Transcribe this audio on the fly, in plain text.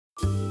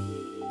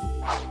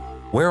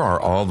Where are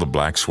all the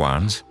black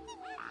swans?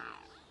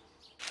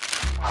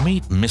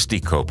 Meet Misty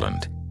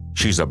Copeland.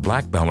 She's a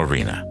black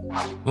ballerina.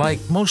 Like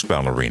most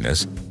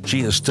ballerinas,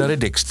 she has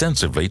studied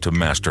extensively to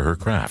master her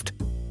craft.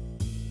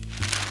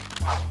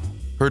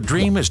 Her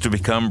dream is to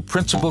become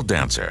principal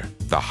dancer,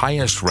 the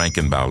highest rank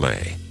in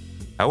ballet.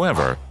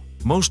 However,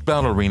 most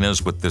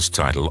ballerinas with this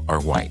title are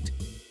white.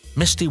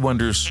 Misty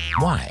wonders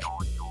why.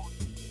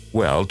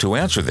 Well, to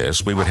answer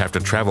this, we would have to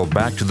travel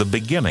back to the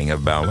beginning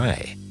of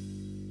ballet.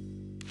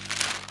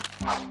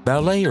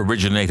 Ballet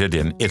originated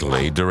in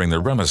Italy during the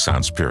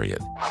Renaissance period.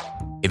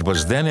 It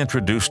was then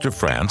introduced to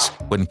France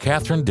when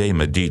Catherine de'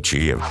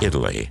 Medici of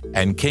Italy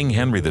and King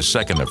Henry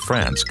II of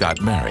France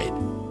got married.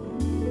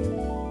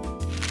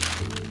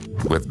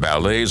 With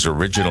ballet's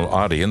original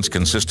audience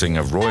consisting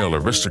of royal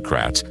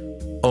aristocrats,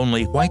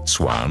 only white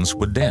swans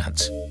would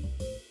dance.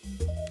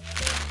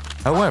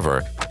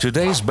 However,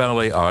 today's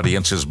ballet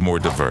audience is more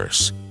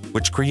diverse,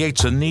 which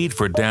creates a need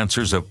for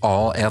dancers of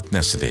all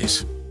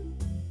ethnicities.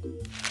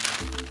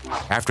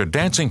 After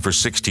dancing for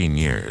 16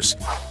 years,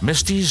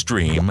 Misty's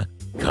dream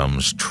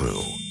comes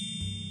true.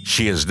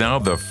 She is now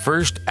the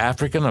first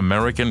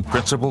African-American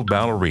principal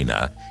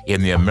ballerina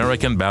in the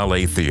American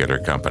Ballet Theater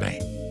Company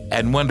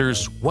and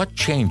wonders what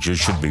changes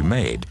should be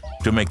made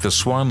to make the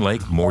Swan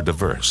Lake more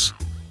diverse.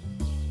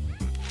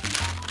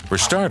 For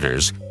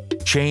starters,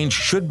 change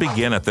should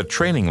begin at the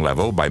training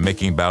level by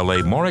making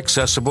ballet more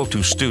accessible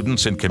to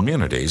students in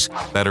communities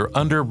that are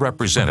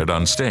underrepresented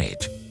on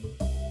stage.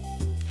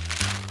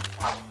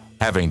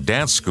 Having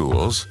dance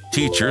schools,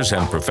 teachers,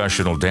 and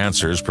professional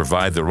dancers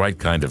provide the right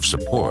kind of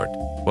support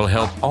will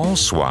help all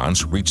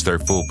swans reach their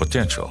full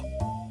potential.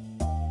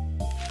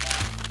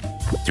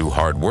 Through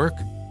hard work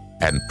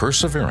and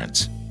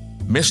perseverance,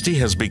 Misty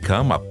has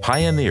become a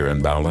pioneer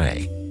in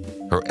ballet.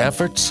 Her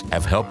efforts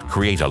have helped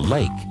create a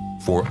lake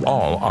for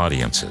all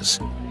audiences,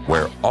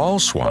 where all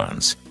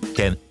swans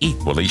can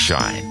equally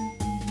shine.